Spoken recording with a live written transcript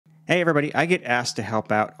Hey everybody, I get asked to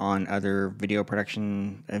help out on other video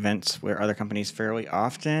production events where other companies fairly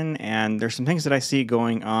often, and there's some things that I see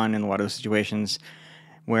going on in a lot of those situations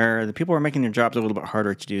where the people are making their jobs a little bit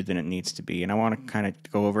harder to do than it needs to be. And I want to kind of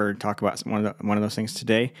go over and talk about one of those things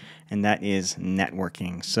today, and that is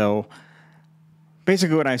networking. So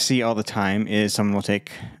basically what I see all the time is someone will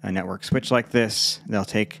take a network switch like this, they'll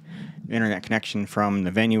take the internet connection from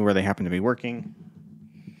the venue where they happen to be working,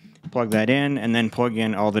 plug that in, and then plug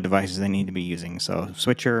in all the devices they need to be using. So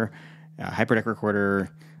switcher, hyperdeck recorder,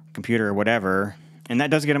 computer, whatever. And that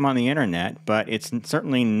does get them on the internet, but it's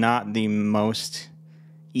certainly not the most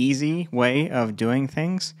easy way of doing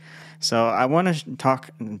things. So I want to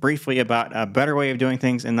talk briefly about a better way of doing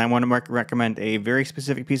things, and I want to recommend a very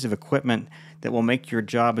specific piece of equipment that will make your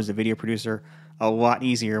job as a video producer a lot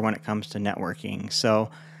easier when it comes to networking. So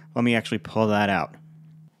let me actually pull that out.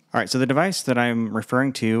 All right, so the device that I'm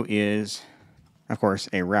referring to is, of course,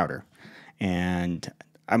 a router. And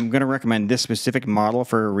I'm going to recommend this specific model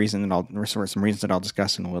for some reasons that I'll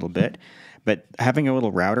discuss in a little bit. But having a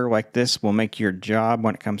little router like this will make your job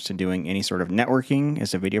when it comes to doing any sort of networking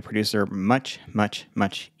as a video producer much, much,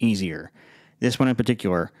 much easier. This one in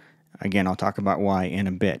particular, again, I'll talk about why in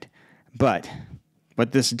a bit. But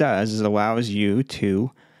what this does is allows you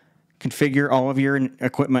to configure all of your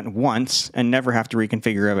equipment once and never have to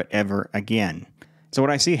reconfigure it ever again. So what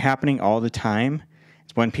I see happening all the time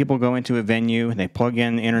is when people go into a venue, they plug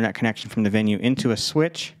in the internet connection from the venue into a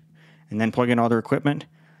switch and then plug in all their equipment.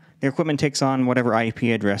 The equipment takes on whatever IP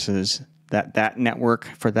addresses that network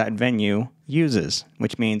for that venue uses,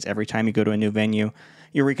 which means every time you go to a new venue,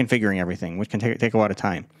 you're reconfiguring everything, which can take a lot of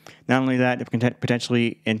time. Not only that, it can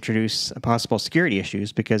potentially introduce possible security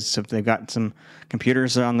issues, because if they've got some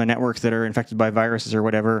computers on the network that are infected by viruses or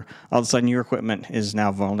whatever, all of a sudden your equipment is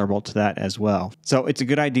now vulnerable to that as well. So it's a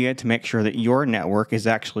good idea to make sure that your network is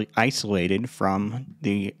actually isolated from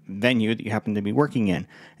the venue that you happen to be working in.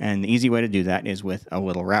 And the easy way to do that is with a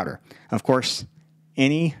little router. Of course,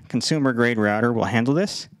 any consumer-grade router will handle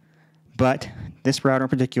this, but this router in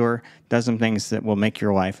particular does some things that will make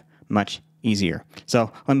your life much easier.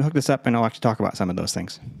 So let me hook this up and I'll actually talk about some of those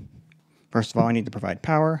things. First of all, I need to provide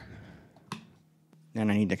power. Then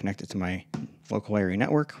I need to connect it to my local area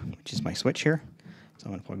network, which is my switch here. So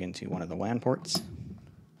I'm going to plug into one of the LAN ports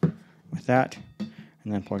with that,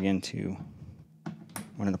 and then plug into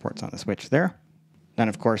one of the ports on the switch there. Then,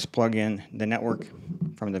 of course, plug in the network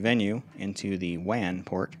from the venue into the WAN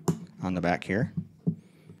port on the back here.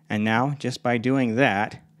 And now, just by doing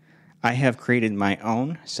that, I have created my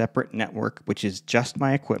own separate network, which is just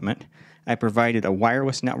my equipment. I provided a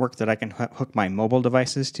wireless network that I can hook my mobile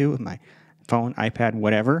devices to, my phone, iPad,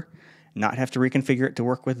 whatever, not have to reconfigure it to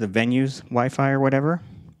work with the venue's Wi-Fi or whatever.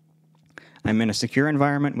 I'm in a secure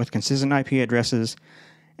environment with consistent IP addresses,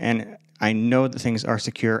 and I know that things are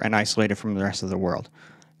secure and isolated from the rest of the world.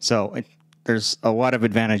 So there's a lot of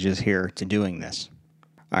advantages here to doing this.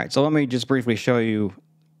 All right, so let me just briefly show you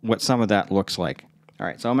what some of that looks like. All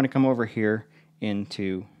right, so I'm going to come over here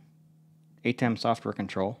into ATEM software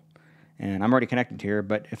control, and I'm already connected here,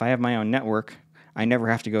 but if I have my own network, I never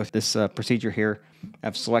have to go through this procedure here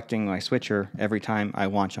of selecting my switcher every time I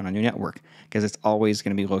launch on a new network, because it's always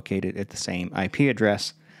going to be located at the same IP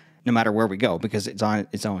address no matter where we go, because it's on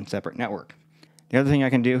its own separate network. The other thing I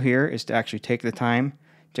can do here is to actually take the time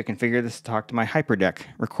to configure this to talk to my hyperdeck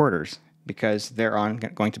recorders, because they're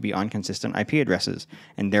going to be on consistent IP addresses,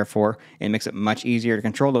 and therefore it makes it much easier to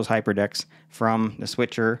control those hyperdecks from the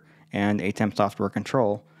switcher and ATEM software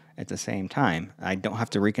control at the same time. I don't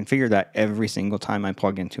have to reconfigure that every single time I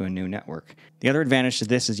plug into a new network. The other advantage to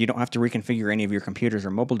this is you don't have to reconfigure any of your computers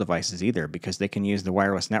or mobile devices either, because they can use the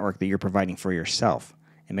wireless network that you're providing for yourself.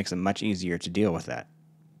 It makes it much easier to deal with that.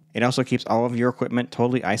 It also keeps all of your equipment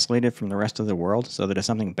totally isolated from the rest of the world, so that if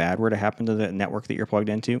something bad were to happen to the network that you're plugged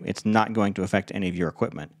into, it's not going to affect any of your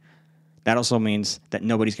equipment. That also means that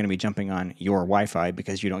nobody's going to be jumping on your Wi-Fi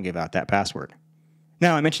because you don't give out that password.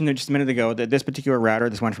 Now, I mentioned just a minute ago that this particular router,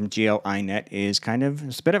 this one from GL.iNet, is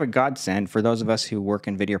it's a bit of a godsend for those of us who work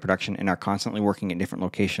in video production and are constantly working at different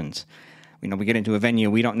locations. We get into a venue,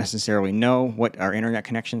 we don't necessarily know what our internet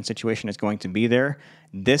connection situation is going to be there.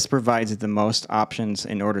 This provides the most options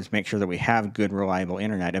in order to make sure that we have good, reliable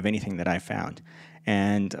internet of anything that I've found.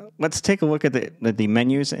 And let's take a look at the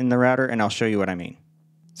menus in the router, and I'll show you what I mean.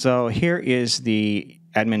 So here is the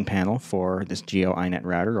admin panel for this GL.iNet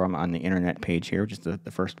router, or I'm on the internet page here, which is the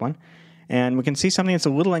first one. And we can see something that's a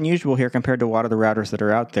little unusual here compared to a lot of the routers that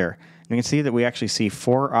are out there. And you can see that we actually see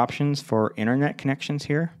 4 options for internet connections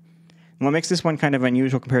here. And what makes this one kind of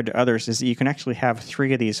unusual compared to others is that you can actually have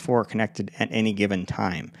 3 of these 4 connected at any given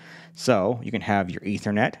time. So you can have your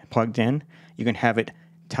Ethernet plugged in, you can have it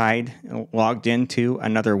logged into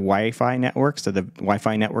another Wi-Fi network, so the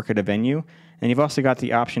Wi-Fi network at a venue, and you've also got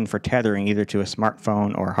the option for tethering either to a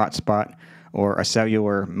smartphone or hotspot or a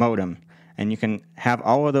cellular modem. And you can have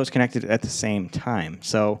all of those connected at the same time.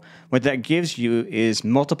 So what that gives you is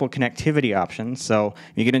multiple connectivity options. So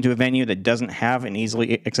if you get into a venue that doesn't have an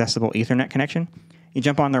easily accessible Ethernet connection, you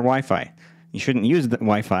jump on their Wi-Fi. You shouldn't use the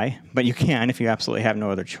Wi-Fi, but you can if you absolutely have no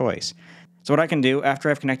other choice. So what I can do after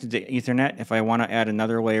I've connected to Ethernet, if I want to add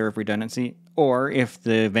another layer of redundancy, or if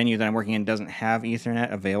the venue that I'm working in doesn't have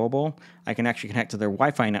Ethernet available, I can actually connect to their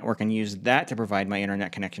Wi-Fi network and use that to provide my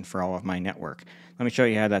internet connection for all of my network. Let me show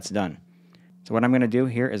you how that's done. So what I'm going to do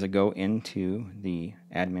here is I go into the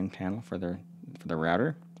admin panel for the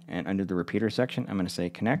router, and under the repeater section, I'm going to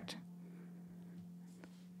say connect.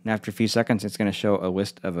 And after a few seconds, it's going to show a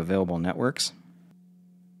list of available networks.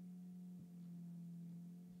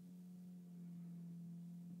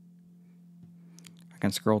 I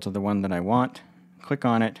can scroll to the one that I want, click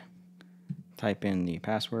on it, type in the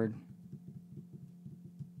password,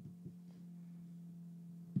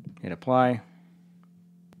 hit apply.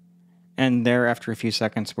 And there, after a few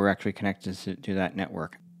seconds, we're actually connected to that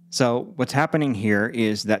network. So what's happening here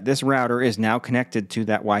is that this router is now connected to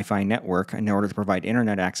that Wi-Fi network in order to provide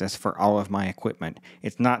internet access for all of my equipment.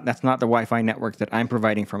 That's not the Wi-Fi network that I'm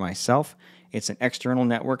providing for myself. It's an external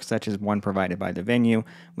network, such as one provided by the venue,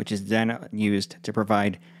 which is then used to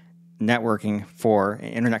provide networking for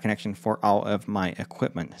internet connection for all of my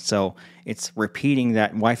equipment. So it's repeating that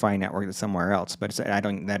Wi-Fi network that's somewhere else, but it's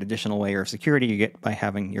adding that additional layer of security you get by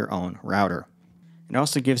having your own router. It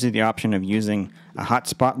also gives you the option of using a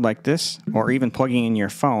hotspot like this, or even plugging in your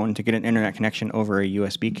phone to get an internet connection over a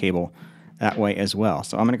USB cable that way as well.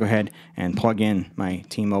 So I'm going to go ahead and plug in my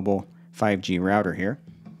T-Mobile 5G router here.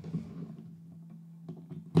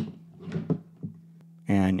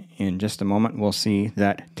 And in just a moment, we'll see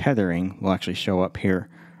that tethering will actually show up here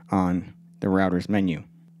on the router's menu.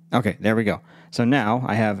 Okay, there we go. So now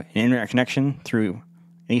I have an internet connection through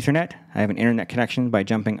Ethernet. I have an internet connection by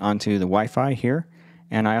jumping onto the Wi-Fi here.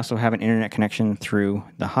 And I also have an internet connection through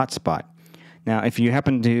the hotspot. Now, if you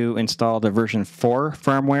happen to install the version 4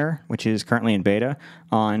 firmware, which is currently in beta,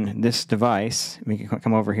 on this device, we can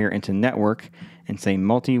come over here into Network and say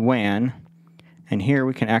Multi-WAN. And here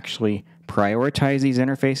we can actually prioritize these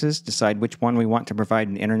interfaces, decide which one we want to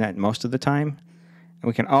provide the internet most of the time. And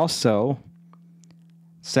we can also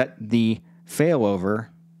set the failover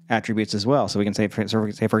attributes as well. So we can say, for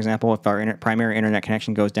example, if our primary internet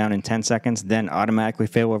connection goes down in 10 seconds, then automatically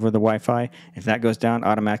fail over the Wi-Fi. If that goes down,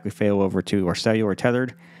 automatically fail over to our cellular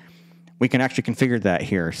tethered. We can actually configure that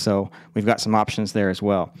here. So we've got some options there as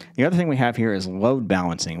well. The other thing we have here is load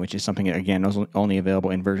balancing, which is something that, again, is only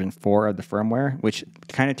available in version 4 of the firmware, which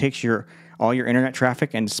kind of takes all your internet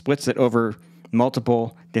traffic and splits it over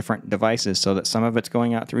multiple different devices so that some of it's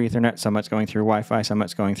going out through Ethernet, some of it's going through Wi-Fi, some of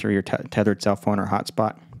it's going through your tethered cell phone or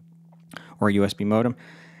hotspot or USB modem.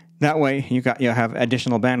 That way, you'll have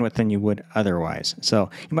additional bandwidth than you would otherwise. So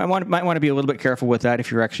you might want to be a little bit careful with that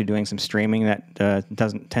if you're actually doing some streaming that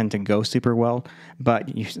doesn't tend to go super well. But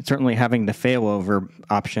certainly having the failover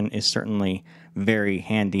option is certainly very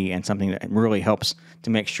handy and something that really helps to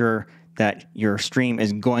make sure that your stream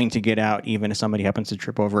is going to get out even if somebody happens to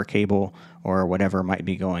trip over a cable or whatever might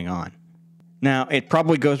be going on. Now, it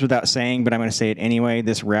probably goes without saying, but I'm going to say it anyway.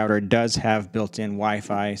 This router does have built-in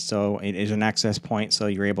Wi-Fi, so it is an access point, so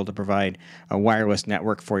you're able to provide a wireless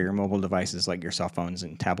network for your mobile devices like your cell phones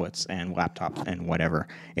and tablets and laptops and whatever.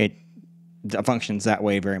 It functions that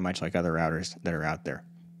way very much like other routers that are out there.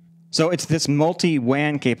 So it's this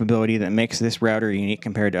multi-WAN capability that makes this router unique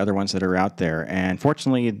compared to other ones that are out there. And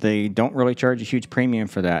fortunately, they don't really charge a huge premium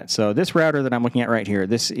for that. So this router that I'm looking at right here,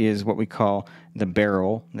 this is what we call the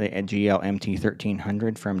Barrel, the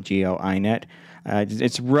GL-MT1300 from GL.iNet.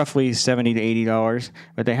 It's roughly $70 to $80,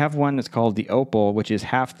 but they have one that's called the Opal, which is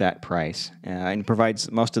half that price and provides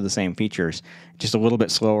most of the same features, just a little bit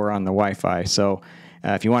slower on the Wi-Fi. So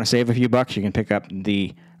if you want to save a few bucks, you can pick up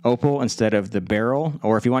the Opal instead of the Barrel,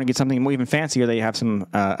 or if you want to get something even fancier, they have some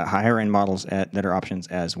higher-end models that are options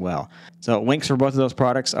as well. So links for both of those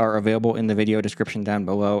products are available in the video description down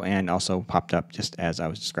below and also popped up just as I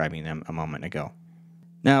was describing them a moment ago.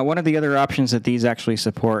 Now, one of the other options that these actually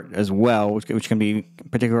support as well, which can be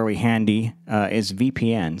particularly handy, is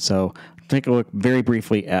VPN. So take a look very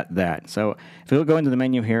briefly at that. So if we'll go into the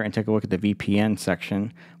menu here and take a look at the VPN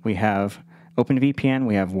section, we have OpenVPN,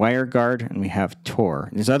 we have WireGuard, and we have Tor.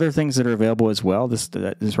 There's other things that are available as well. This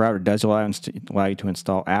router does allow you to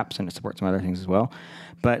install apps, and it supports some other things as well.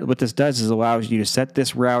 But what this does is allows you to set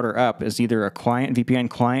this router up as either a client, VPN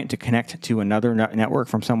client, to connect to another network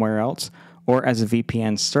from somewhere else, or as a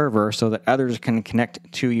VPN server so that others can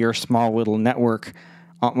connect to your small little network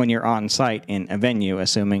when you're on site in a venue,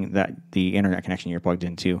 assuming that the internet connection you're plugged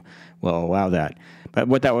into will allow that. But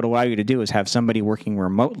what that would allow you to do is have somebody working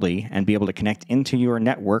remotely and be able to connect into your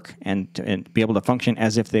network and be able to function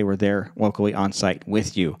as if they were there locally on site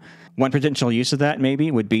with you. One potential use of that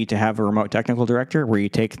maybe would be to have a remote technical director where you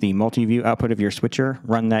take the multi-view output of your switcher,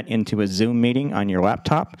 run that into a Zoom meeting on your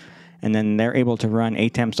laptop, and then they're able to run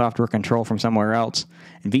ATEM software control from somewhere else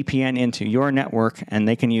and VPN into your network, and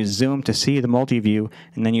they can use Zoom to see the multi-view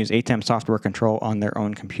and then use ATEM software control on their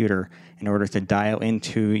own computer in order to dial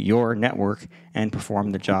into your network and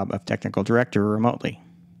perform the job of technical director remotely.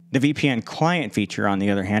 The VPN client feature, on the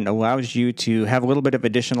other hand, allows you to have a little bit of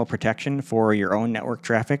additional protection for your own network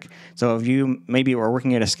traffic. So if you maybe are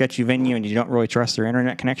working at a sketchy venue and you don't really trust their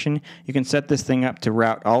internet connection, you can set this thing up to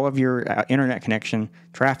route all of your internet connection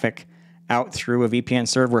traffic out through a VPN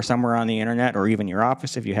server somewhere on the internet, or even your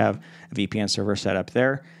office if you have a VPN server set up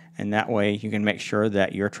there. And that way you can make sure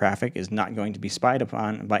that your traffic is not going to be spied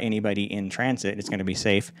upon by anybody in transit. It's going to be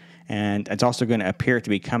safe. And it's also going to appear to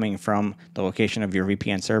be coming from the location of your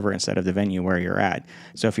VPN server instead of the venue where you're at.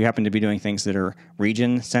 So if you happen to be doing things that are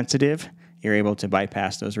region sensitive, you're able to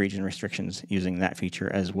bypass those region restrictions using that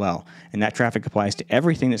feature as well. And that traffic applies to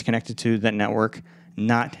everything that's connected to that network,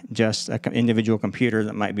 not just an individual computer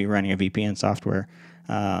that might be running a VPN software.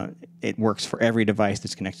 It works for every device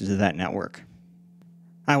that's connected to that network.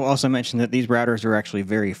 I will also mention that these routers are actually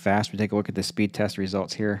very fast. We take a look at the speed test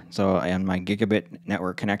results here. So on my gigabit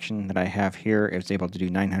network connection that I have here, it's able to do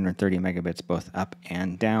 930 megabits both up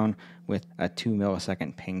and down with a 2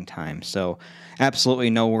 millisecond ping time. So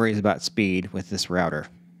absolutely no worries about speed with this router.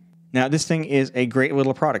 Now, this thing is a great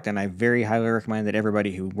little product, and I very highly recommend that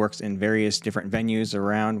everybody who works in various different venues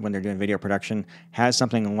around when they're doing video production has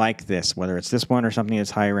something like this, whether it's this one or something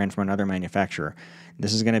that's higher end from another manufacturer.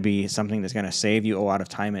 This is going to be something that's going to save you a lot of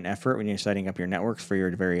time and effort when you're setting up your networks for your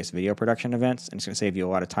various video production events, and it's going to save you a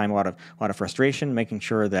lot of time, a lot of frustration, making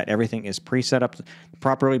sure that everything is pre-set up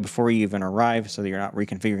properly before you even arrive so that you're not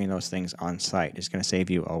reconfiguring those things on site. It's going to save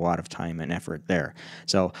you a lot of time and effort there.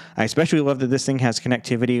 So I especially love that this thing has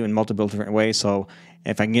connectivity in multiple different ways. So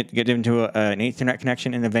if I can get into an Ethernet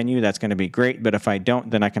connection in the venue, that's going to be great. But if I don't,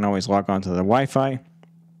 then I can always log on to the Wi-Fi.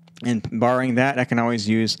 And barring that, I can always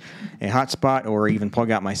use a hotspot or even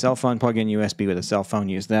plug out my cell phone, plug in USB with a cell phone,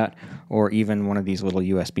 use that, or even one of these little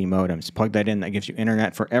USB modems. Plug that in. That gives you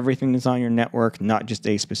internet for everything that's on your network, not just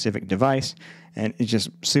a specific device. And it's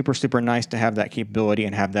just super, super nice to have that capability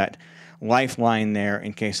and have that lifeline there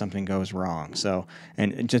in case something goes wrong. So,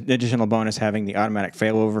 and just additional bonus, having the automatic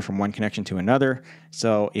failover from one connection to another.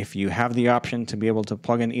 So if you have the option to be able to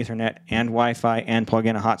plug in Ethernet and Wi-Fi and plug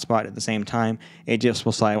in a hotspot at the same time, it just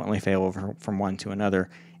will silently fail over from one to another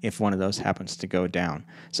if one of those happens to go down.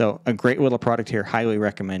 So a great little product here, highly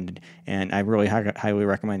recommended, and I really highly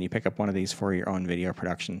recommend you pick up one of these for your own video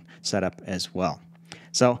production setup as well.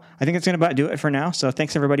 So I think that's going to about do it for now. So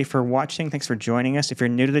thanks everybody for watching. Thanks for joining us. If you're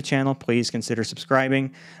new to the channel, please consider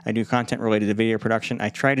subscribing. I do content related to video production. I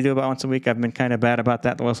try to do about once a week. I've been kind of bad about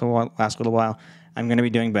that the last little while. I'm going to be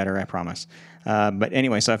doing better, I promise. But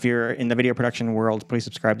anyway, so if you're in the video production world, please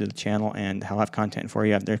subscribe to the channel and I'll have content for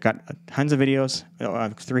you. They've got tons of videos,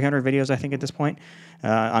 300 videos I think at this point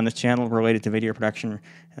on this channel related to video production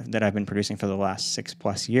that I've been producing for the last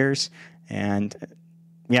 6+ years. And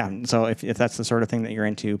yeah, so if that's the sort of thing that you're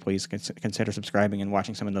into, please consider subscribing and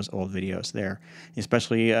watching some of those old videos there.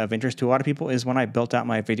 Especially of interest to a lot of people is when I built out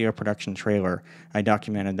my video production trailer. I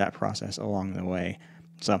documented that process along the way.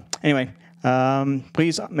 So anyway,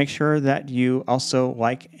 please make sure that you also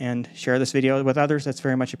like and share this video with others. That's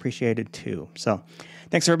very much appreciated too. So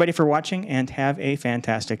thanks everybody for watching and have a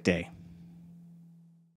fantastic day.